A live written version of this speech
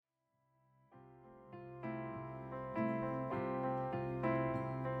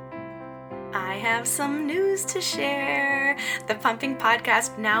I have some news to share. The Pumping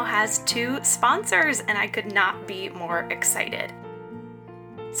Podcast now has 2 sponsors, and I could not be more excited.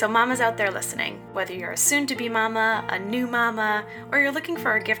 So mamas out there listening, whether you're a soon-to-be mama, a new mama, or you're looking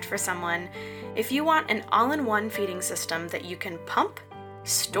for a gift for someone, if you want an all-in-one feeding system that you can pump,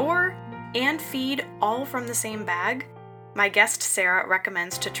 store, and feed all from the same bag, my guest Sarah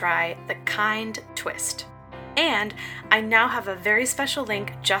recommends to try the Kind Twist. And I now have a very special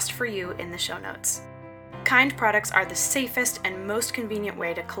link just for you in the show notes. Kind products are the safest and most convenient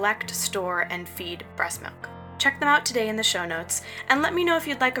way to collect, store, and feed breast milk. Check them out today in the show notes, and let me know if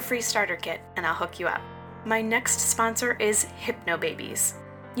you'd like a free starter kit, and I'll hook you up. My next sponsor is Hypnobabies.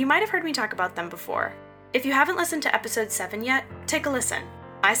 You might have heard me talk about them before. If you haven't listened to episode 7 yet, take a listen.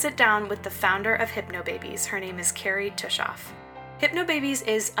 I sit down with the founder of Hypnobabies. Her name is Carrie Tushoff. Hypnobabies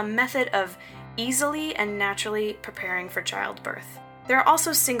is a method of easily and naturally preparing for childbirth. There are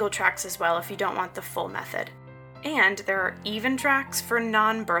also single tracks as well if you don't want the full method. And there are even tracks for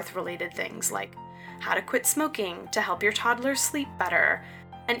non-birth related things like how to quit smoking to help your toddler sleep better,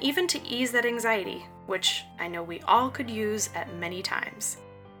 and even to ease that anxiety, which I know we all could use at many times.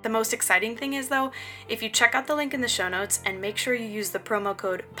 The most exciting thing is, though, if you check out the link in the show notes and make sure you use the promo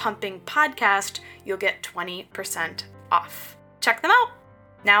code PUMPINGPODCAST, you'll get 20% off. Check them out!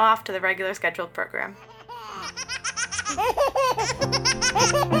 Now off to the regular scheduled program.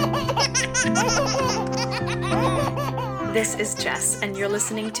 This is Jess, and you're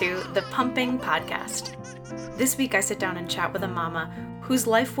listening to the Pumping Podcast. This week I sit down and chat with a mama whose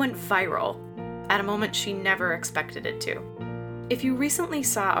life went viral at a moment she never expected it to. If you recently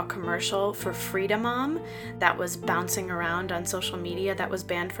saw a commercial for Frida Mom that was bouncing around on social media that was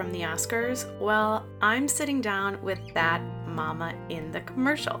banned from the Oscars, well, I'm sitting down with that mama in the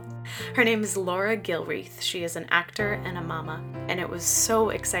commercial. Her name is Laura Gilreath. She is an actor and a mama, and it was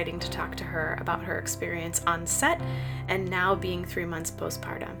so exciting to talk to her about her experience on set and now being 3 months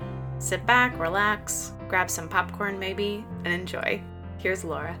postpartum. Sit back, relax, grab some popcorn maybe, and enjoy. Here's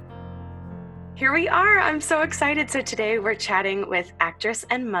Laura. Here we are. I'm so excited. So today we're chatting with actress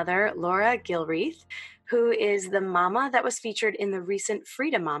and mother Laura Gilreath, who is the mama that was featured in the recent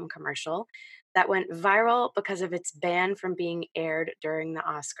Frida Mom commercial that went viral because of its ban from being aired during the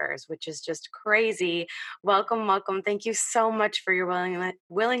Oscars, which is just crazy. Welcome, welcome. Thank you so much for your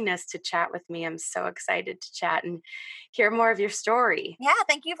willingness to chat with me. I'm so excited to chat and hear more of your story. Yeah,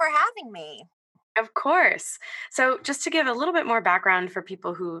 thank you for having me. Of course. So just to give a little bit more background for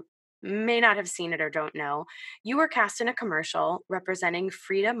people who may not have seen it or don't know, you were cast in a commercial representing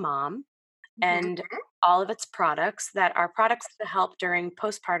Frida Mom and Mhm. all of its products that are products to help during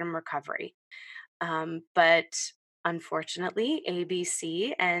postpartum recovery. But unfortunately,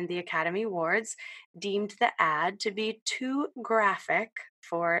 ABC and the Academy Awards deemed the ad to be too graphic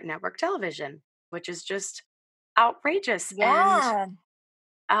for network television, which is just outrageous and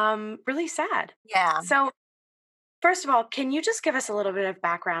Yeah. really sad. Yeah. So, first of all, can you just give us a little bit of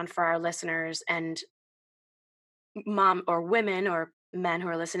background for our listeners and mom or women or men who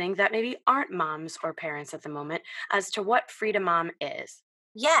are listening that maybe aren't moms or parents at the moment as to what Frida Mom is?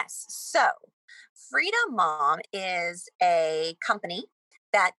 Yes. So, Freedom Mom is a company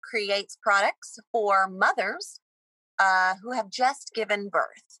that creates products for mothers who have just given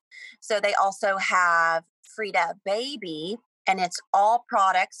birth. So, they also have Frida Baby, and it's all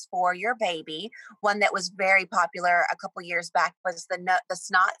products for your baby. One that was very popular a couple years back was the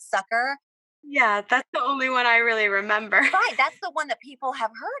snot sucker. Yeah, that's the only one I really remember. Right, that's the one that people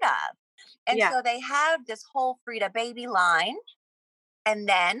have heard of. And Yeah. so they have this whole Frida Baby line. And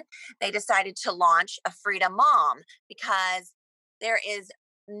then they decided to launch a Frida Mom because there is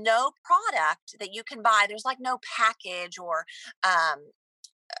no product that you can buy. There's like no package or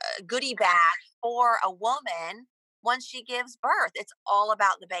goodie bag for a woman once she gives birth. It's all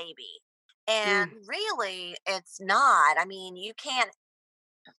about the baby. And Mm, really, it's not. I mean, you can't.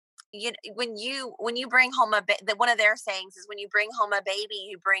 When you bring home one of their sayings is when you bring home a baby,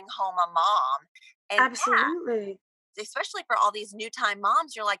 you bring home a mom. And absolutely. especially for all these new time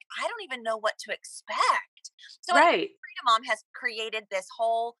moms, you're like, I don't even know what to expect. So anyway, Right. Freedom Mom has created this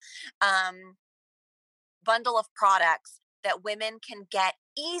whole um, bundle of products that women can get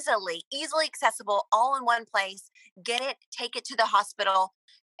easily accessible, all in one place. Get it, take it to the hospital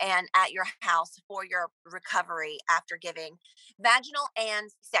and at your house for your recovery after giving vaginal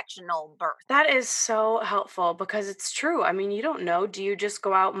and sectional birth. That is so helpful because it's true. I mean, you don't know. Do you just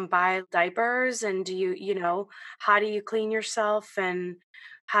go out and buy diapers and do you, how do you clean yourself and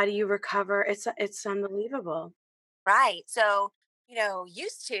how do you recover? It's unbelievable. Right. So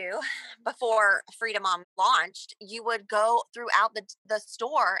used to before Freedom Mom launched, you would go throughout the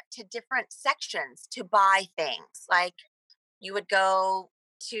store to different sections to buy things. Like you would go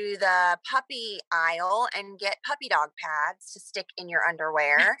to the puppy aisle and get puppy dog pads to stick in your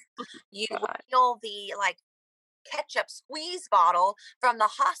underwear. You would God. fill the like ketchup squeeze bottle from the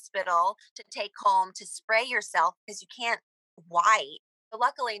hospital to take home to spray yourself because you can't wipe. But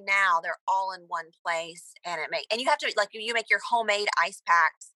luckily now they're all in one place, and you have to, like, you make your homemade ice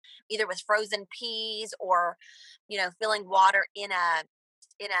packs either with frozen peas or filling water in a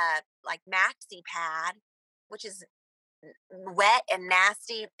like maxi pad, which is wet and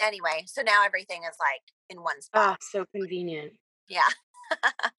nasty anyway. So now everything is like in one Oh, spot. so convenient. Yeah.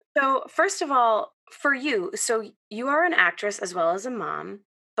 So, first of all, for you, so you are an actress as well as a mom,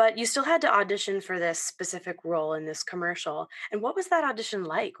 but you still had to audition for this specific role in this commercial. And what was that audition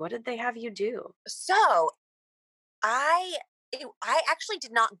like? What did they have you do? So I I actually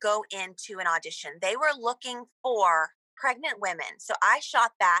did not go into an audition. They were looking for pregnant women. So I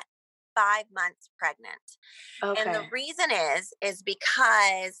shot that 5 months pregnant. And the Okay. reason is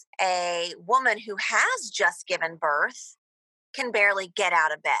because a woman who has just given birth can barely get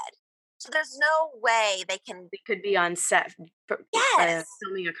out of bed. So there's no way they can. They could be on set Yes.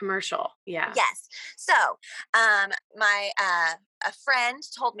 filming a commercial. Yeah. Yes. So, my a friend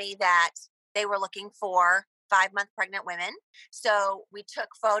told me that they were looking for 5 month pregnant women. So we took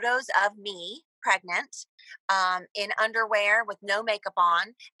photos of me pregnant, in underwear with no makeup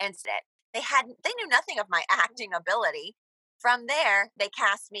on, and said they knew nothing of my acting ability. From there, they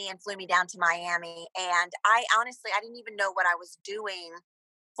cast me and flew me down to Miami. And I didn't even know what I was doing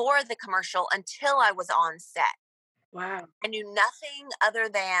for the commercial until I was on set. Wow. I knew nothing other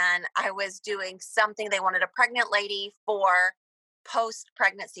than I was doing something. They wanted a pregnant lady for post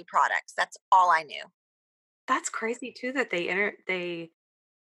pregnancy products. That's all I knew. That's crazy too that they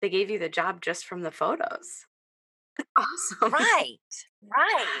gave you the job just from the photos. Awesome. Right.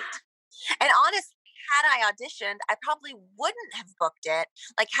 Right. And honestly, had I auditioned, I probably wouldn't have booked it.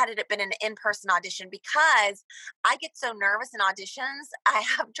 Like, had it been an in person audition, because I get so nervous in auditions, I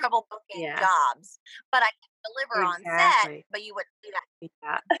have trouble booking Yeah, jobs. But I can deliver on set, exactly. but you wouldn't see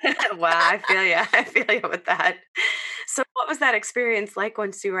Yeah. Wow, that. I feel you. I feel you with that. So what was that experience like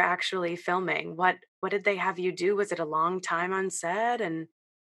once you were actually filming? What did they have you do? Was it a long time on set? And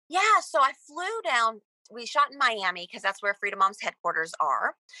Yeah, so I flew down. We shot in Miami because that's where Freedom Mom's headquarters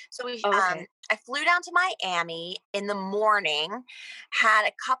are. So oh, okay. I flew down to Miami in the morning, had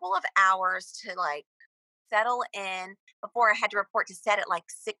a couple of hours to like settle in before I had to report to set at like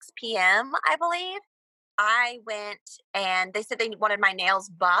 6 p.m., I believe. I went, and they said they wanted my nails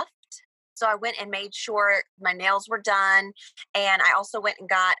buffed. So I went and made sure my nails were done. And I also went and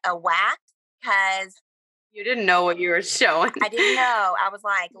got a wax because You didn't know what you were showing. I didn't know. I was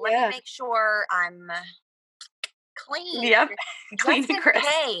like, let me Yeah. make sure I'm clean Yep. Clean just and in crisp.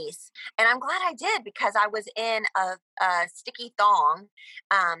 case. And I'm glad I did because I was in a sticky thong,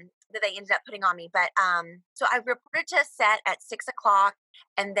 that they ended up putting on me. But so I reported to set at 6 o'clock,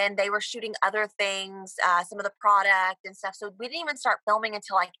 and then they were shooting other things, some of the product and stuff. So we didn't even start filming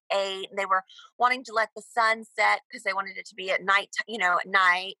until like 8. And they were wanting to let the sun set because they wanted it to be at night, at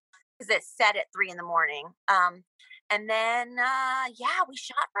night, because it set at 3 in the morning. And then, yeah, we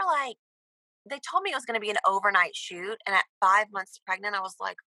shot for like, they told me it was going to be an overnight shoot. And at 5 months pregnant, I was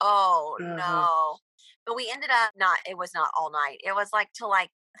like, oh Uh-huh. no. But we ended up it was not all night. It was like till like,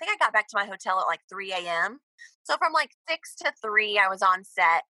 I think I got back to my hotel at like 3 a.m. So from like 6 to 3, I was on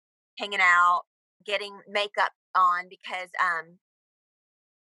set, hanging out, getting makeup on because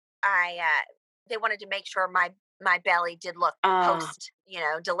I they wanted to make sure my belly did look Uh, post,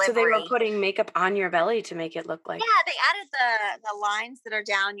 so they were delivery. putting makeup on your belly to make it look like Yeah, they added the lines that are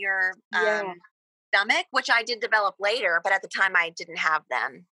down your yeah, stomach, which I did develop later, but at the time I didn't have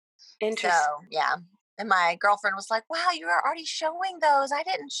them. So interesting. yeah. And my girlfriend was like, "Wow, you were already showing those. I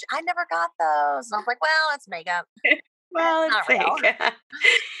didn't. I never got those." And I was like, "Well, it's makeup. Well, It's it's not real." fake.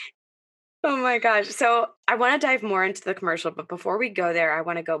 Oh my gosh. So I want to dive more into the commercial, but before we go there, I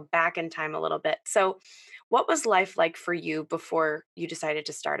want to go back in time a little bit. So, what was life like for you before you decided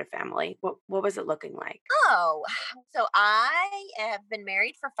to start a family? What was it looking like? Oh, so I have been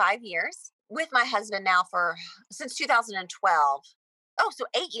married for 5 years with my husband now for since 2012. Oh, so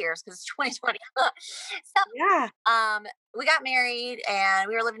 8 years because it's 2020. Yeah. We got married and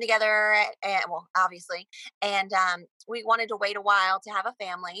we were living together, and well, obviously, and we wanted to wait a while to have a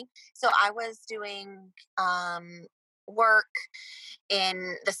family. So I was doing work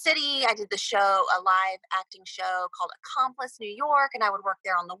in the city. I did the show, a live acting show called Accomplice New York, and I would work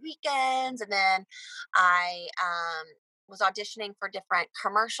there on the weekends. And then I was auditioning for different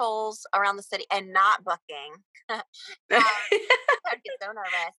commercials around the city and not booking. I'd get so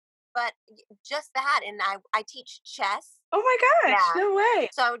nervous. But just that, and I teach chess. Oh my gosh, Yeah. no way.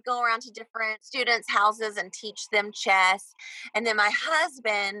 So I would go around to different students' houses and teach them chess. And then my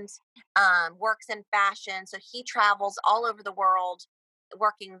husband works in fashion, so he travels all over the world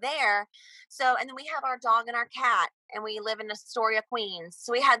working there. So, and then we have our dog and our cat, and we live in Astoria, Queens.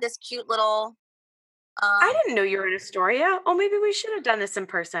 So we had this cute little. I didn't know you were in Astoria. Oh, maybe we should have done this in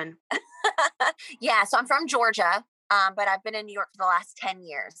person. Yeah, so I'm from Georgia, but I've been in New York for the last 10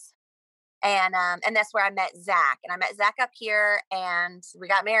 years. And that's where I met Zach. And I met Zach up here, and we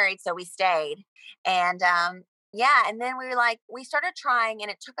got married, so we stayed. And yeah, and then we started trying,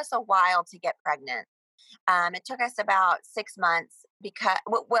 and it took us a while to get pregnant. It took us about 6 months because,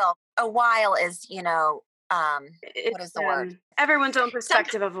 well, a while is, what is It's the word? everyone's own Some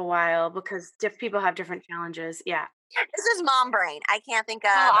perspective of a while because people have different challenges. Yeah. This is mom brain. I can't think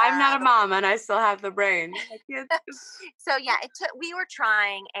of. Well, I'm not a mom and I still have the brain. I can't. So yeah, we were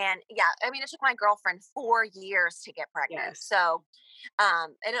trying, and yeah, I mean, it took my girlfriend 4 years to get pregnant. Yes. So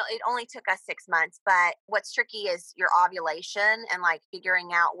it only took us 6 months. But what's tricky is your ovulation and like figuring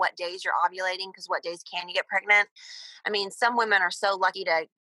out what days you're ovulating, because what days can you get pregnant? I mean, some women are so lucky to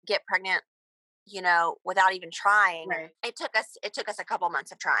get pregnant, without even trying. Right. It took us a couple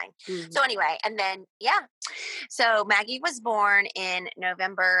months of trying. Mhm. So anyway, and then yeah, so Maggie was born in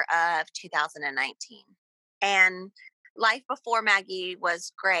November of 2019, and life before Maggie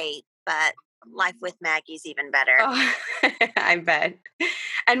was great, but life with Maggie's even better. Oh, I bet.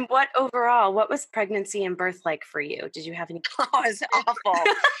 And what was pregnancy and birth like for you? Did you have any? Oh, it was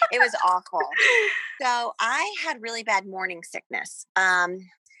awful. It was awful. So I had really bad morning sickness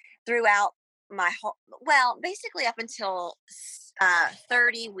throughout my whole, well, basically up until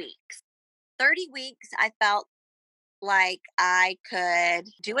 30 weeks. 30 weeks, I felt like I could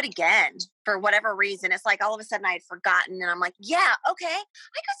do it again for whatever reason. It's like all of a sudden I had forgotten, and I'm like, yeah, okay, I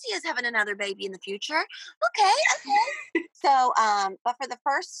could see us having another baby in the future. Okay. So, but for the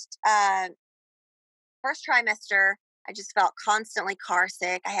first trimester, I just felt constantly car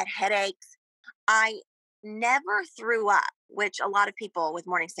sick. I had headaches. I never threw up, which a lot of people with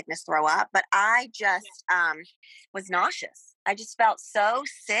morning sickness throw up, but I just was nauseous. I just felt so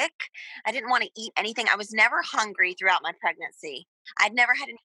sick. I didn't want to eat anything. I was never hungry throughout my pregnancy. I'd never had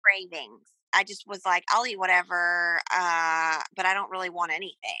any cravings. I just was like, I'll eat whatever, but I don't really want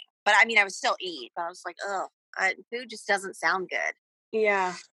anything. But I mean, I would still eat, but I was like, oh, food just doesn't sound good.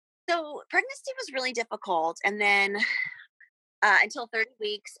 Yeah. So pregnancy was really difficult. And then until 30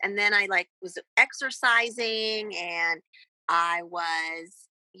 weeks. And then I was exercising, and I was,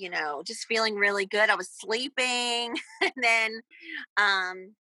 just feeling really good. I was sleeping. and then,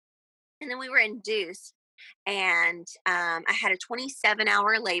 um, and then we were induced, and I had a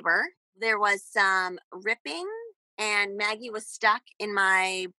 27-hour labor. There was some ripping, and Maggie was stuck in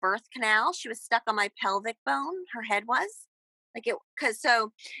my birth canal. She was stuck on my pelvic bone. Her head was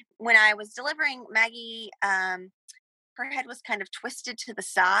so when I was delivering Maggie, her head was kind of twisted to the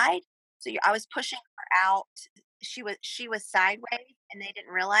side. So I was pushing her out. She was sideways, and they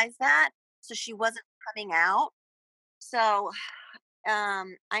didn't realize that. So she wasn't coming out. So I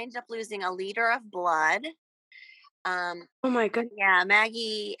ended up losing 1 liter of blood. Oh my goodness. Yeah,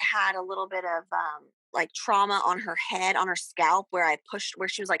 Maggie had a little bit of trauma on her head, on her scalp, where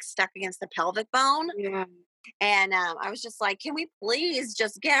she was stuck against the pelvic bone. Yeah. And I was just like, can we please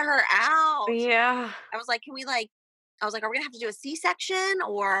just get her out? Yeah. I was like, are we gonna have to do a C-section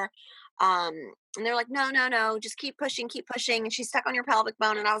or, and they're like, no, just keep pushing. And she's stuck on your pelvic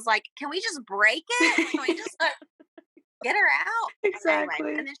bone. And I was like, can we just break it? Can we just get her out?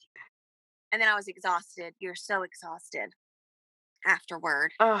 Exactly. Anyway, and then I was exhausted. You're so exhausted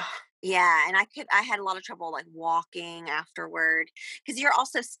afterward. Oh. Yeah. And I had a lot of trouble walking afterward, because you're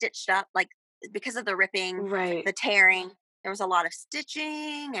also stitched up, because of the ripping, right. the tearing. There was a lot of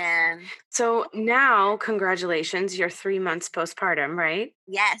stitching. And so now, congratulations, you're 3 months postpartum, right?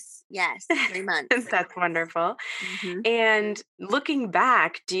 Yes, 3 months. That's wonderful. Mm-hmm. And looking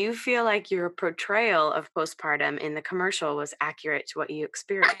back, do you feel like your portrayal of postpartum in the commercial was accurate to what you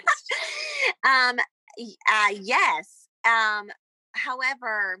experienced? Yes.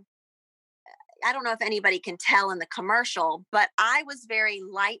 However, I don't know if anybody can tell in the commercial, but I was very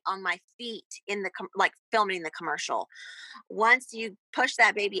light on my feet in the filming the commercial. Once you push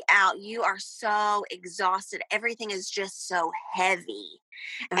that baby out, you are so exhausted. Everything is just so heavy.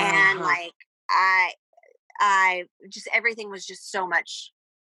 And I just, everything was just so much,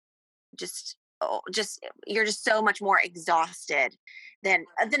 you're just so much more exhausted than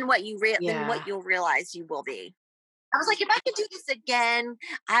what you'll realize you will be. I was like, if I could do this again,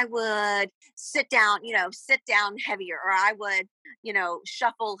 I would sit down heavier, or I would,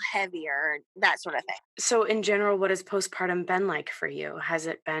 shuffle heavier, that sort of thing. So, in general, what has postpartum been like for you? Has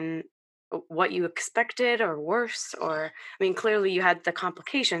it been what you expected or worse? Or, I mean, clearly you had the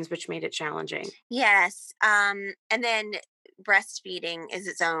complications, which made it challenging. Yes. And then breastfeeding is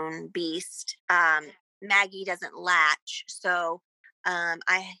its own beast. Maggie doesn't latch. So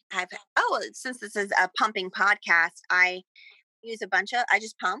since this is a pumping podcast, I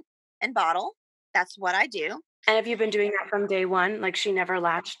just pump and bottle. That's what I do. And have you been doing that from day one? Like she never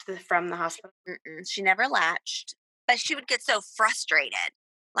latched from the hospital? She never latched, but she would get so frustrated.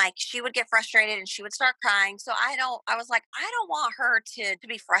 Like she would get frustrated and she would start crying. So I was like, I don't want her to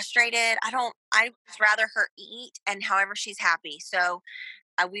be frustrated. I would just rather her eat and however she's happy. So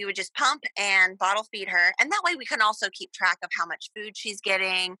we would just pump and bottle feed her. And that way we can also keep track of how much food she's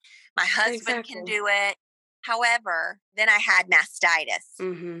getting. My husband can Exactly. do it. However, then I had mastitis,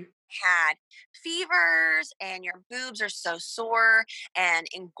 Hmm. had fevers, and your boobs are so sore and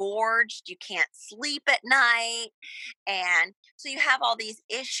engorged. You can't sleep at night. And so you have all these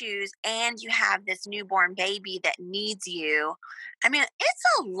issues, and you have this newborn baby that needs you. I mean, it's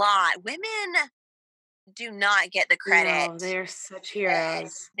a lot. Women do not get the credit No, they're such that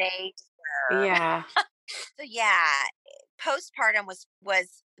heroes. they deserve. Yeah, So yeah, postpartum was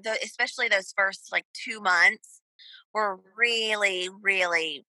especially those first like 2 months were really,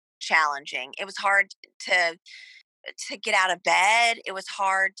 really challenging. It was hard to get out of bed. It was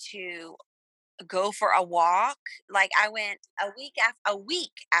hard to go for a walk. Like I went a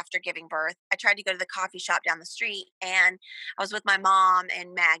week after giving birth. I tried to go to the coffee shop down the street, and I was with my mom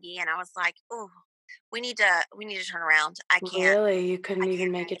and Maggie, and I was like, "Oh, we need to turn around. really. You I couldn't even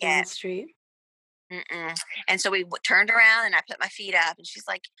can't make make it down it." the street. Mm-mm. And so we turned around, and I put my feet up, and she's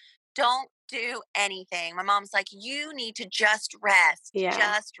like, "Don't do anything." My mom's like, "You need to Yeah. just rest."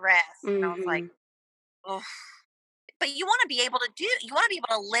 And I was like, Hmm. "Oh." But you want to be able to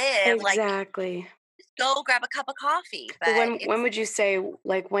live, like, Exactly. just go grab a cup of coffee. So But when it's would you say,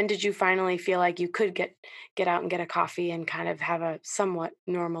 like, when did you finally feel like you could get out and get a coffee and kind of have a somewhat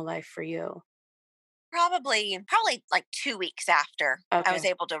normal life for you? probably like 2 weeks after I was Okay.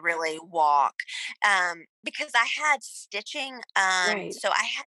 able to really walk, because I had stitching. Right. So I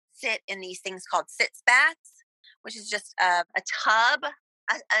had to sit in these things called sitz baths, which is just a tub,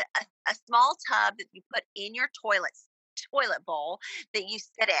 a small tub that you put in your toilet bowl that you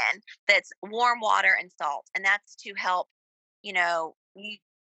sit in, that's warm water and salt, and that's to help, you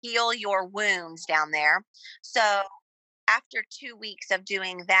heal your wounds down there. So after 2 weeks of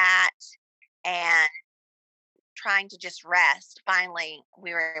doing that and trying to just rest, finally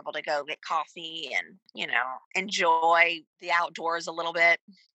we were able to go get coffee and, enjoy the outdoors a little bit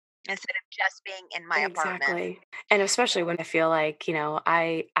instead of just being in my apartment. Exactly. And especially when I feel like,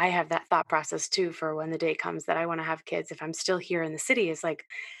 I have that thought process too for when the day comes that I want to have kids. If I'm still here in the city, is like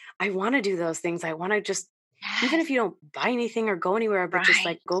I want to do those things. I want to just even Yes, if you don't buy anything or go anywhere, but just right.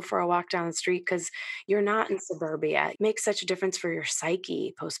 like go for a walk down the street because you're not in suburbia. It makes such a difference for your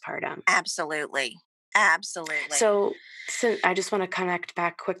psyche postpartum. Absolutely. Absolutely. So I just want to connect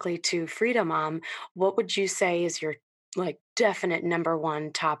back quickly to Freedom Mom. What would you say is your like definite number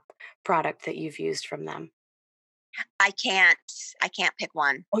one top product that you've used from them? I can't I can't pick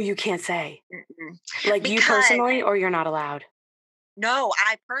one. Oh, you can't say. Mm-mm. Like you Because personally, or you're not allowed? no,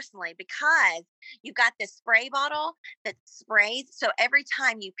 I personally, because you've got this spray bottle that sprays. So every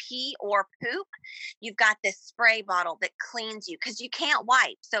time you pee or poop, you've got this spray bottle that cleans you because you can't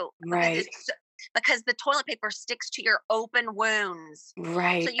wipe. So Right. because the toilet paper sticks to your open wounds. So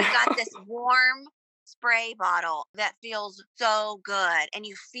Right. you've got this warm spray bottle that feels so good, and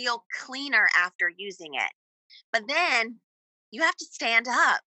you feel cleaner after using it. But then you have to stand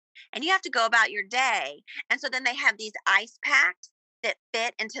up and you have to go about your day. And so then they have these ice packs that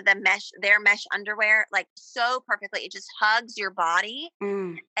fit into their mesh underwear, like so perfectly. It just hugs your body,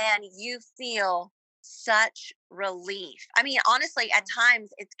 Mm. and you feel such relief. I mean, honestly, at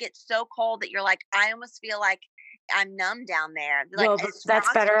times it gets so cold that you're like, I almost feel like I'm numb down there. Like Well,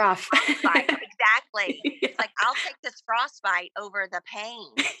 that's better off. frostbite. Exactly. Yeah. It's like I'll take this frostbite over the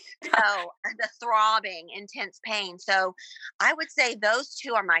pain. So the throbbing, intense pain. So I would say those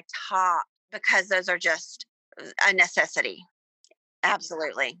two are my top because those are just a necessity.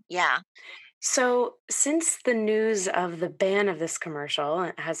 Absolutely. Yeah. So, since the news of the ban of this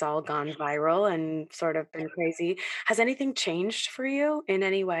commercial has all gone viral and sort of been crazy, has anything changed for you in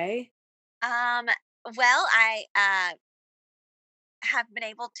any way? Um, well, I have been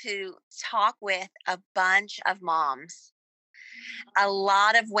able to talk with a bunch of moms. A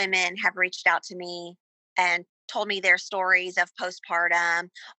lot of women have reached out to me and told me their stories of postpartum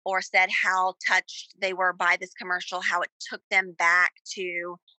or said how touched they were by this commercial, how it took them back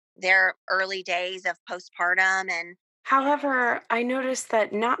to their early days of postpartum. And However, I noticed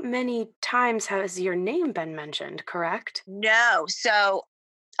that not many times has your name been mentioned, correct? no, so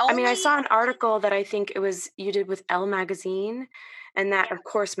I mean, I only saw an article that I think it was you did with Elle Magazine, and that, of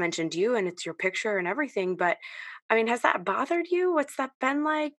course, mentioned you, and it's your picture and everything, but, I mean, has that bothered you? What's that been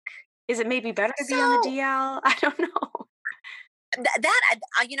like? Is it maybe better to be on the so DL? I don't know.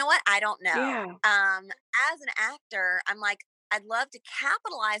 you know what? I don't know. Yeah. As an actor, I'm like, I'd love to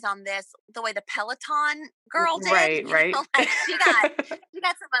capitalize on this the way the Peloton girl did. Right, right. Like she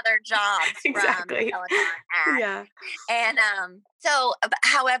got some other jobs from the Exactly. Peloton ad. Yeah. And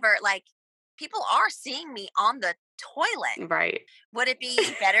however, like people are seeing me on the toilet. Right. Would it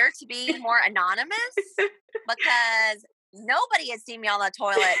be better to be more anonymous? Because nobody has seen me on the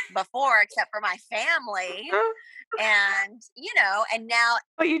toilet before except for my family. And, and now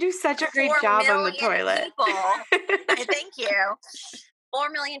But you do such a great 4 job on the million toilet. people, I thank you. 4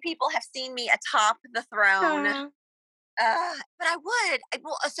 million people have seen me atop the throne. Uh, But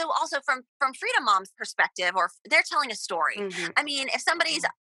well, so also from Freedom Mom's perspective, or they're telling a story. mhm. I mean, if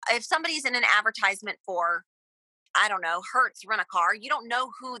somebody's in an advertisement for, I don't know, Hertz Rent a Car, you don't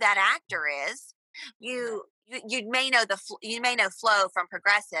know who that actor is. You may know you may know Flo from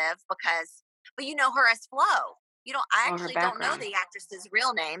Progressive but you know her as Flo. You don't. I Oh, her actually don't know background. the actress's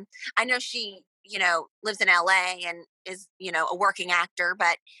real name. I know she, lives in LA and is, a working actor,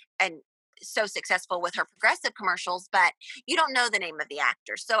 and so successful with her Progressive commercials. But you don't know the name of the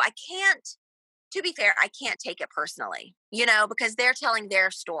actor, so I can't. To be fair, I can't take it personally, because they're telling their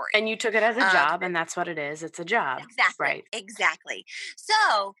story. And you took it as a Um, job, and that's what it is. It's a job. Exactly, Right. exactly.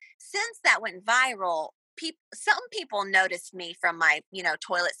 So since that went viral, some people noticed me from my,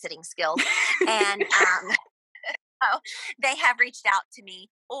 toilet sitting skills, and so they have reached out to me.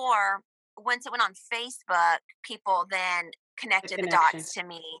 Or once it went on Facebook, people then The connected the connection. dots to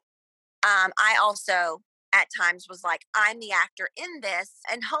me. I also at times was like, I'm the actor in this,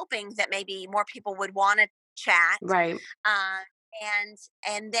 and hoping that maybe more people would want to chat. Right. Uh,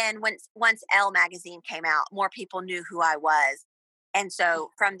 and then once Elle magazine came out, more people knew who I was, and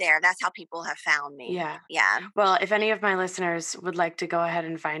so from there, that's how people have found me. Yeah. Yeah. Well, if any of my listeners would like to go ahead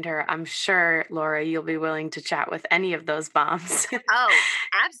and find her, I'm sure, Laura, you'll be willing to chat with any of those moms. Oh,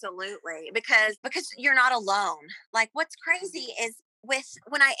 absolutely. Because you're not alone. Like what's crazy is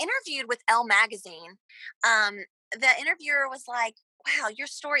when I interviewed with Elle magazine, um, the interviewer was like, wow, your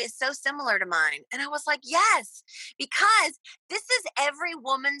story is so similar to mine. And I was like, yes, because this is every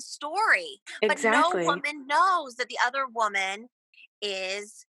woman's story. But no Exactly. woman knows that the other woman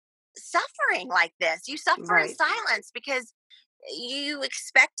is suffering like this. You suffer in Right. silence because you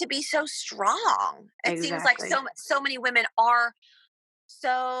expect to be so strong. It seems like Exactly. so many women are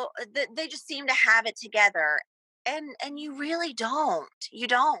they just seem to have it together, and you really don't. You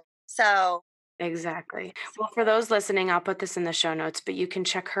don't. So Exactly. Well, for those listening, I'll put this in the show notes, but you can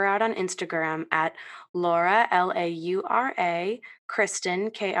check her out on Instagram at Laura, Laura, Kristen,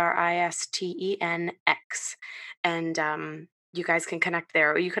 KristenX. And you guys can connect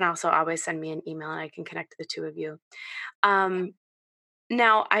there. Or you can also always send me an email and I can connect the two of you. Um,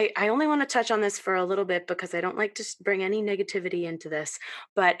 Now, I only want to touch on this for a little bit because I don't like to bring any negativity into this,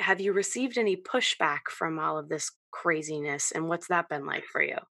 but have you received any pushback from all of this craziness and what's that been like for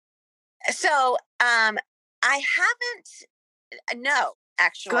you? so I haven't. No,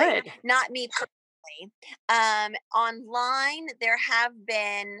 actually, Good. not me personally. Online, there have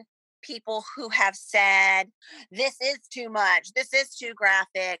been people who have said, this is too much, this is too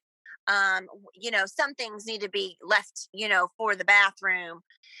graphic. Some things need to be left, for the bathroom.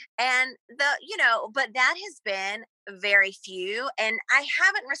 And but that has been very few. And I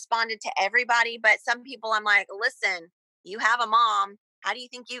haven't responded to everybody, but some people I'm like, listen, you have a mom. How do you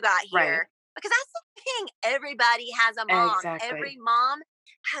think you got Right. here? Because that's the thing. Everybody has a mom. Every Exactly. mom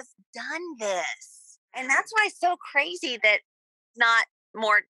has done this. And that's why it's so crazy that not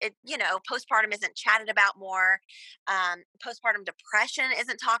more postpartum isn't chatted about more. Postpartum depression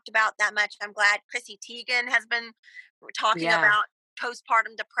isn't talked about that much. I'm glad Chrissy Teigen has been talking Yeah, about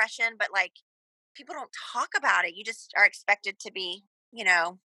postpartum depression, but like people don't talk about it. You just are expected to be,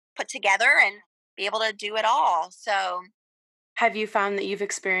 put together and be able to do it all. So have you found that you've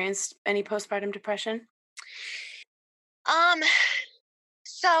experienced any postpartum depression? um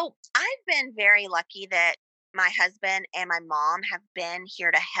So I've been very lucky that my husband and my mom have been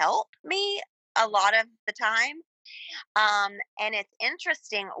here to help me a lot of the time. And it's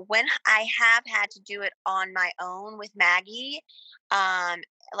interesting when I have had to do it on my own with Maggie. Um,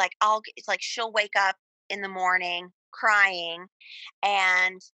 it's like she'll wake up in the morning crying,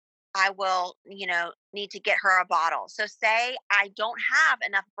 and I will, need to get her a bottle. So say I don't have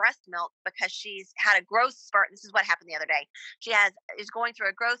enough breast milk because she's had a growth spurt. This is what happened the other day. She is going through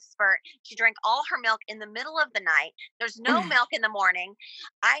a growth spurt. She drank all her milk in the middle of the night. There's no milk in the morning.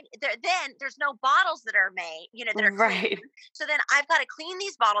 Then there's no bottles that are made, that are clean. Right. So then I've got to clean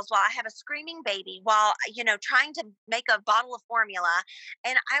these bottles while I have a screaming baby, while trying to make a bottle of formula.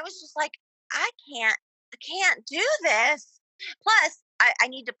 And I was just like, I can't do this. Plus, I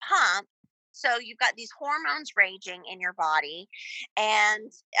need to pump. So you've got these hormones raging in your body.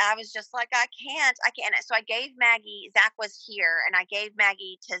 And I was just like, I can't. So I gave Maggie, Zach was here, and I gave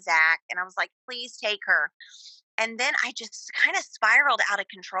Maggie to Zach, and I was like, please take her. And then I just kind of spiraled out of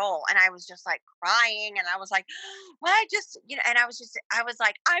control, and I was just like crying, and I was like, well, and I was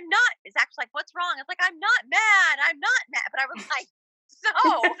like, I'm not, Zach's like, what's wrong? I was like, I'm not mad. But I was like, so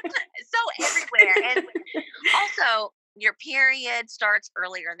everywhere. And also, your period starts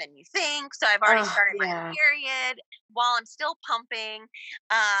earlier than you think. So I've already started my period while I'm still pumping.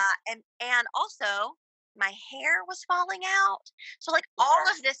 And also my hair was falling out. So like all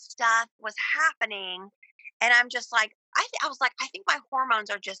of this stuff was happening. And I'm just like, I was like, I think my hormones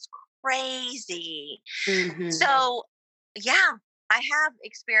are just crazy. Mm-hmm. So yeah, I have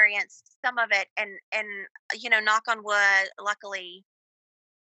experienced some of it, and knock on wood, luckily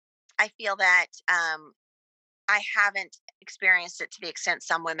I feel that I haven't experienced it to the extent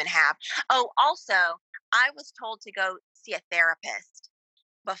some women have. Oh, also, I was told to go see a therapist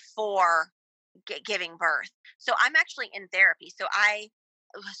before giving birth. So I'm actually in therapy. So I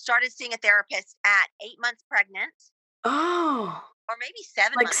started seeing a therapist at 8 months pregnant. Oh. Or maybe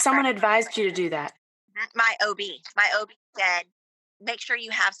 7 like months someone pregnant. advised you to do that. My OB said, make sure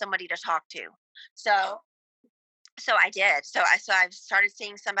you have somebody to talk to. So I did. So I've started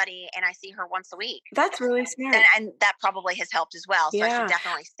seeing somebody, and I see her once a week. That's really smart. And that probably has helped as well. So I should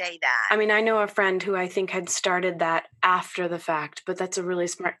definitely say that. I mean, I know a friend who I think had started that after the fact, but that's a really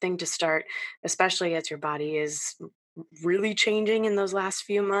smart thing to start, especially as your body is really changing in those last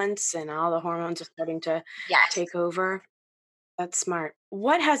few months and all the hormones are starting to take over. That's smart.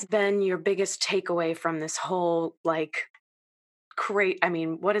 What has been your biggest takeaway from this whole what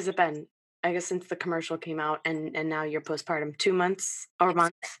has it been? I guess since the commercial came out and now you're postpartum, 2 months or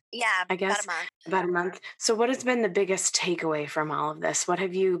months? Yeah, I guess about a month. So what has been the biggest takeaway from all of this? What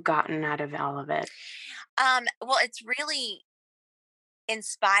have you gotten out of all of it? Well, it's really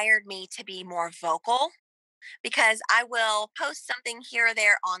inspired me to be more vocal, because I will post something here or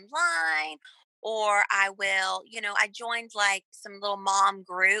there online, or I will, I joined like some little mom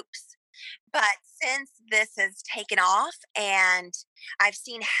groups. But since this has taken off, and I've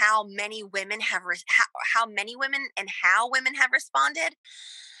seen how many women have how many women and how women have responded,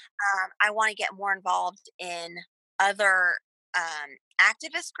 I want to get more involved in other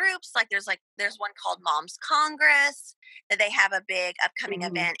activist groups. There's one called Moms Congress that they have a big upcoming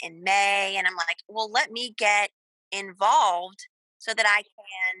event in May, and I'm like, well, let me get involved so that I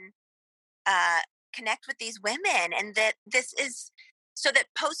can connect with these women, and that this is so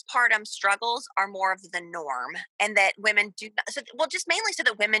that postpartum struggles are more of the norm, and that women do not, just mainly so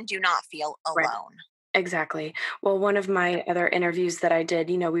that women do not feel alone. Right. Exactly. Well, one of my other interviews that I did,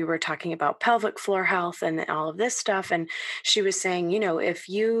 we were talking about pelvic floor health and all of this stuff. And she was saying, if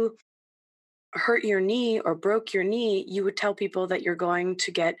you hurt your knee or broke your knee, you would tell people that you're going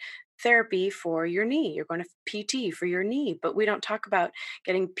to get therapy for your knee. You're going to PT for your knee, but we don't talk about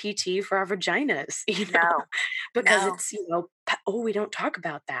getting PT for our vaginas, because it's, we don't talk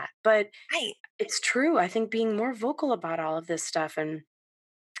about that. But it's true. I think being more vocal about all of this stuff, and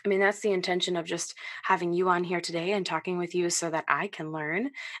I mean, that's the intention of just having you on here today and talking with you so that I can learn.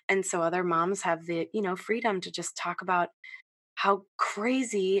 And so other moms have the, freedom to just talk about how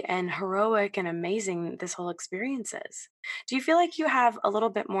crazy and heroic and amazing this whole experience is. Do you feel like you have a little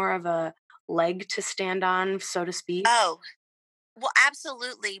bit more of a leg to stand on, so to speak? Oh, well,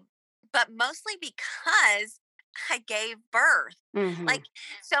 absolutely. But mostly because I gave birth.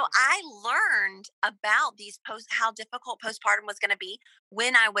 So I learned about how difficult postpartum was going to be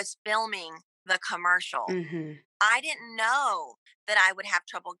when I was filming the commercial. I didn't know that I would have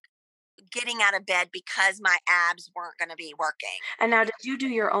trouble getting out of bed because my abs weren't going to be working. And now, did you do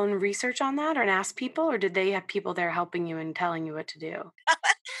your own research on that and ask people, or did they have people there helping you and telling you what to do?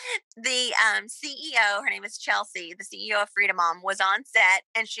 The CEO, her name is Chelsea, the CEO of Freedom Mom, was on set,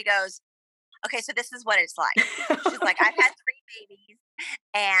 and she goes, okay, so this is what it's like. She's like, I've had 3 babies,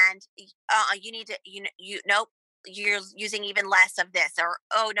 and you need to, nope, you're using even less of this, or,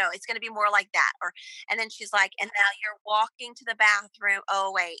 oh no, it's going to be more like that. And then she's like, and now you're walking to the bathroom.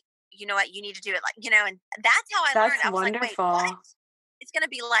 Oh, wait, you know what, you need to do it like, and that's how I learned. That's I was like, wait, what? wonderful. It's going to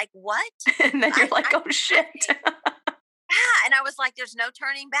be like, what? And then you're like, I'm "Oh, shit." acting. Yeah. And I was like, there's no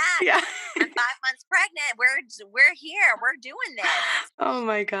turning back. Yeah. I'm 5 months pregnant. We're here. We're doing this. Oh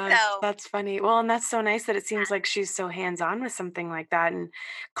my gosh, So that's funny. Well, and that's so nice that it seems yeah. like she's so hands-on with something like that, and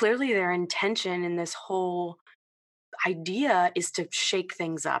clearly their intention in this whole idea is to shake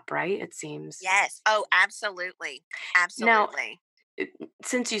things up, right? It seems. Yes. Oh, absolutely. Now, Absolutely. uh,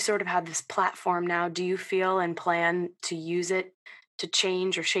 since you sort of have this platform now, do you feel and plan to use it to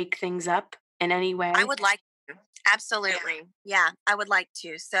change or shake things up in any I way? would like to. Absolutely. Yeah, I would like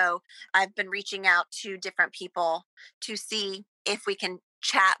to. So I've been reaching out to different people to see if we can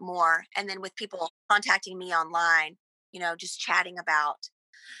chat more. And then with people contacting me online, just chatting about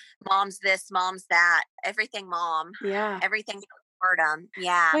mom's this, mom's that, everything mom, Yeah. everything postpartum.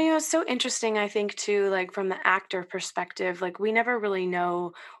 Yeah. Well, it's so interesting, I think, too, like from the actor perspective, like we never really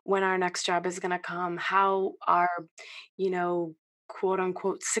know when our next job is going to come, how our, you know, quote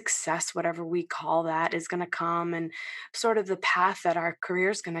unquote success, whatever we call that, is going to come, and sort of the path that our career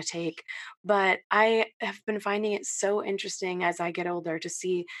is going to take. But I have been finding it so interesting as I get older to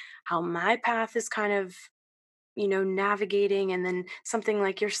see how my path is kind of, navigating. And then something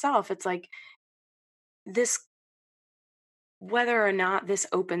like yourself, it's like this whether or not this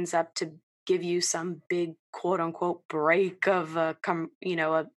opens up to give you some big quote unquote break of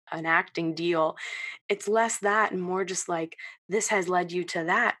an acting deal, it's less that and more just like this has led you to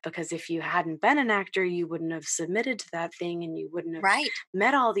that, because if you hadn't been an actor you wouldn't have submitted to that thing, and you wouldn't have Right.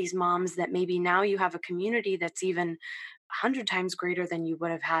 met all these moms that maybe now you have a community that's even 100 times greater than you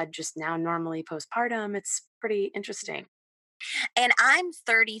would have had just now normally postpartum. It's pretty interesting. And I'm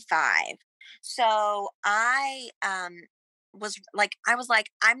 35. So I was like,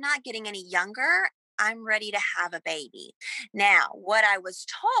 I'm not getting any younger. I'm ready to have a baby. Now, what I was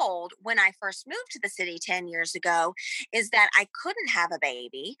told when I first moved to the city 10 years ago is that I couldn't have a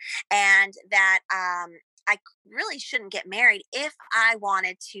baby, and that really shouldn't get married if I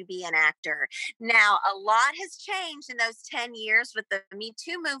wanted to be an actor. Now, a lot has changed in those 10 years with the Me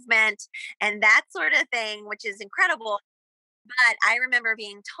Too movement and that sort of thing, which is incredible. But I remember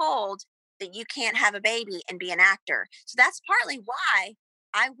being told that you can't have a baby and be an actor. So that's partly why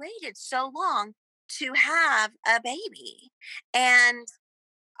I waited so long to have a baby. And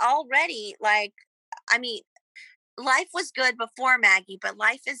already, like, I mean, life was good before Maggie, but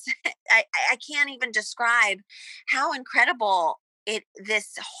life is, I can't even describe how incredible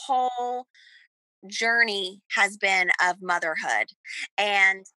this whole journey has been of motherhood.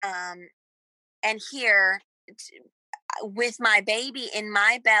 And here, with my baby in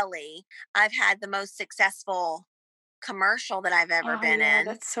my belly, I've had the most successful commercial that I've ever Oh been yeah, in,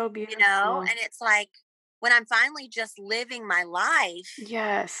 that's so beautiful. and it's like when I'm finally just living my life,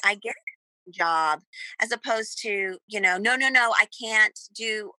 Yes. I get a job as opposed to, no, no, no, I can't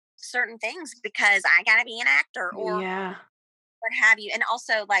do certain things because I got to be an actor or Yeah. what have you. And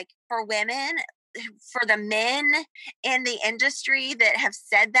also, like for women, for the men in the industry that have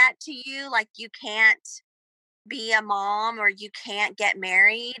said that to you, like you can't be a mom or you can't get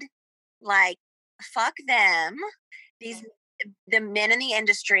married, like fuck them. These the men in the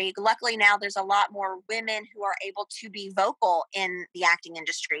industry, luckily now there's a lot more women who are able to be vocal in the acting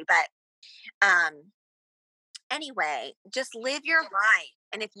industry, but um anyway, just live your life.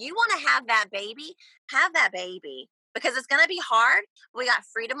 And if you want to have that baby because it's going to be hard. We got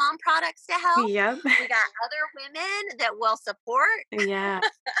Freedom Mom products to help. Yep. We got other women that will support. Yeah.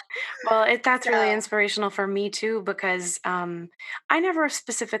 Well, that's really So, inspirational for me too, because I never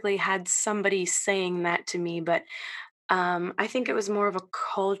specifically had somebody saying that to me, but I think it was more of a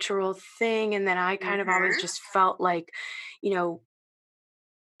cultural thing. And then I kind of always mhm. just felt like, you know,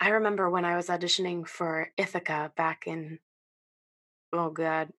 I remember when I was auditioning for Ithaca back in, oh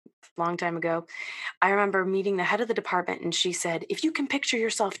God, long time ago. I remember meeting the head of the department, and she said, if you can picture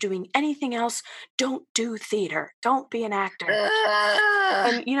yourself doing anything else, don't do theater. Don't be an actor.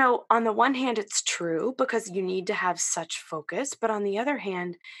 Ugh. And, on the one hand, it's true because you need to have such focus. But on the other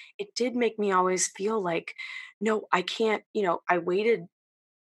hand, it did make me always feel like, no, I can't. I waited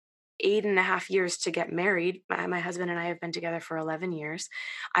 8.5 years to get married. My husband and I have been together for 11 years.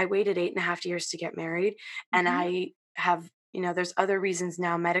 I waited 8.5 years to get married. And Mhm. I have, there's other reasons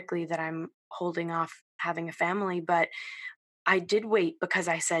now medically that I'm holding off having a family. But I did wait because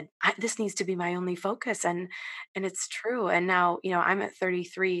I said, this needs to be my only focus. And it's true. And now, I'm at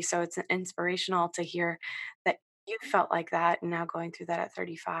 33. So it's inspirational to hear that you felt like that and now going through that at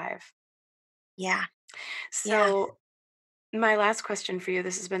 35. Yeah. Yeah. So my last question for you,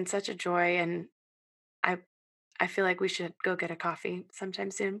 this has been such a joy, and I I feel like we should go get a coffee sometime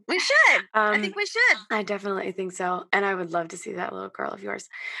soon. We should. I think we should. I definitely think so. And I would love to see that little girl of yours.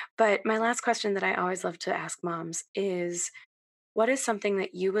 But my last question that I always love to ask moms is, what is something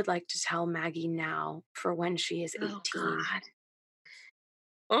that you would like to tell Maggie now for when she is 18? Oh, God.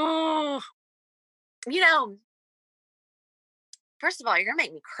 Oh, you know, first of all, you're going to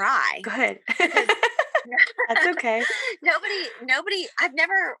make me cry. Go ahead. That's okay. Nobody, I've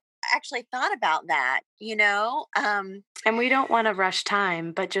never actually thought about that, And we don't want to rush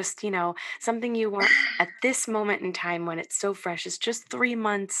time, but just, something you want at this moment in time when it's so fresh. It's just 3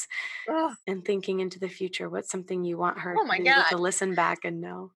 months Ugh. and thinking into the future. What's something you want her Oh my to be able God. to listen back and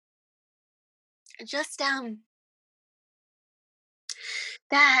know? Just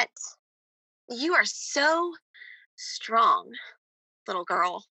that you are so strong, little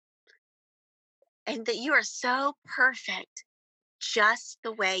girl, and that you are so perfect just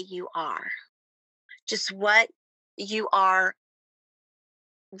the way you are, just what you are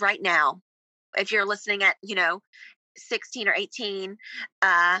right now. If you're listening at 16 or 18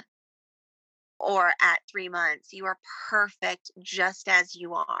 or at 3 months, you are perfect just as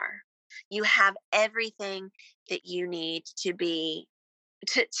you are. You have everything that you need to be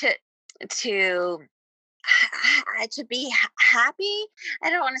to be happy. I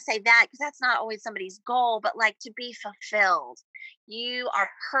don't want to say that because that's not always somebody's goal, but like to be fulfilled. You are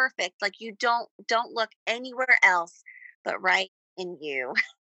perfect. Like you don't look anywhere else but right in you.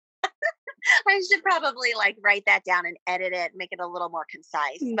 I should probably like write that down and edit it, make it a little more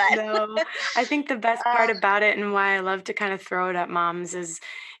concise. But No, I think the best part about it and why I love to kind of throw it at moms is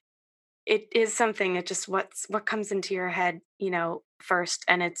it is something, it just what comes into your head, first,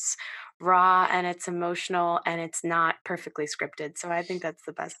 and it's raw and it's emotional and it's not perfectly scripted. So I think that's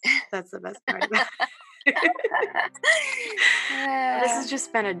the best part about it. This has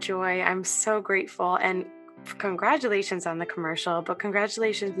just been a joy. I'm so grateful, and congratulations on the commercial, but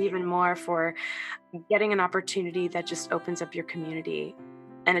congratulations even more for getting an opportunity that just opens up your community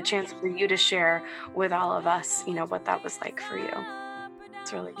and a chance for you to share with all of us, what that was like for you.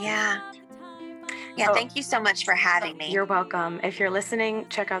 It's really cool. Yeah, thank you so much for having me. You're welcome. If you're listening,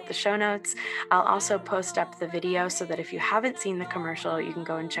 check out the show notes. I'll also post up the video so that if you haven't seen the commercial, you can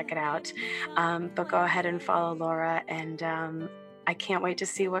go and check it out. But go ahead and follow Laura, and I can't wait to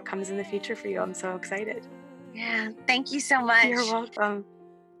see what comes in the future for you. I'm so excited. Yeah, thank you so much. You're welcome.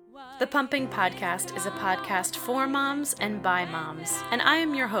 The Pumping Podcast is a podcast for moms and by moms, and I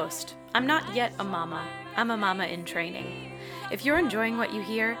am your host. I'm not yet a mama. I'm a mama in training. If you're enjoying what you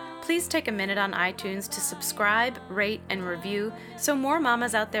hear, please take a minute on iTunes to subscribe, rate, and review so more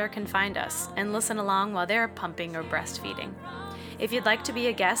mamas out there can find us and listen along while they're pumping or breastfeeding. If you'd like to be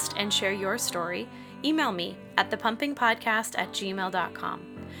a guest and share your story, email me at thepumpingpodcast@gmail.com.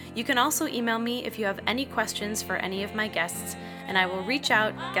 You can also email me if you have any questions for any of my guests, and I will reach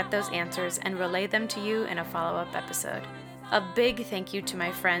out, get those answers, and relay them to you in a follow-up episode. A big thank you to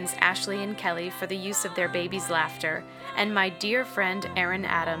my friends Ashley and Kelly for the use of their baby's laughter, and my dear friend Erin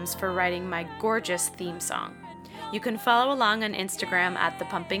Adams for writing my gorgeous theme song. You can follow along on Instagram at The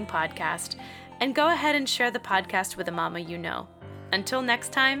Pumping Podcast, and go ahead and share the podcast with a mama you know. Until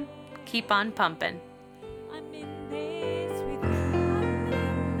next time, keep on pumping.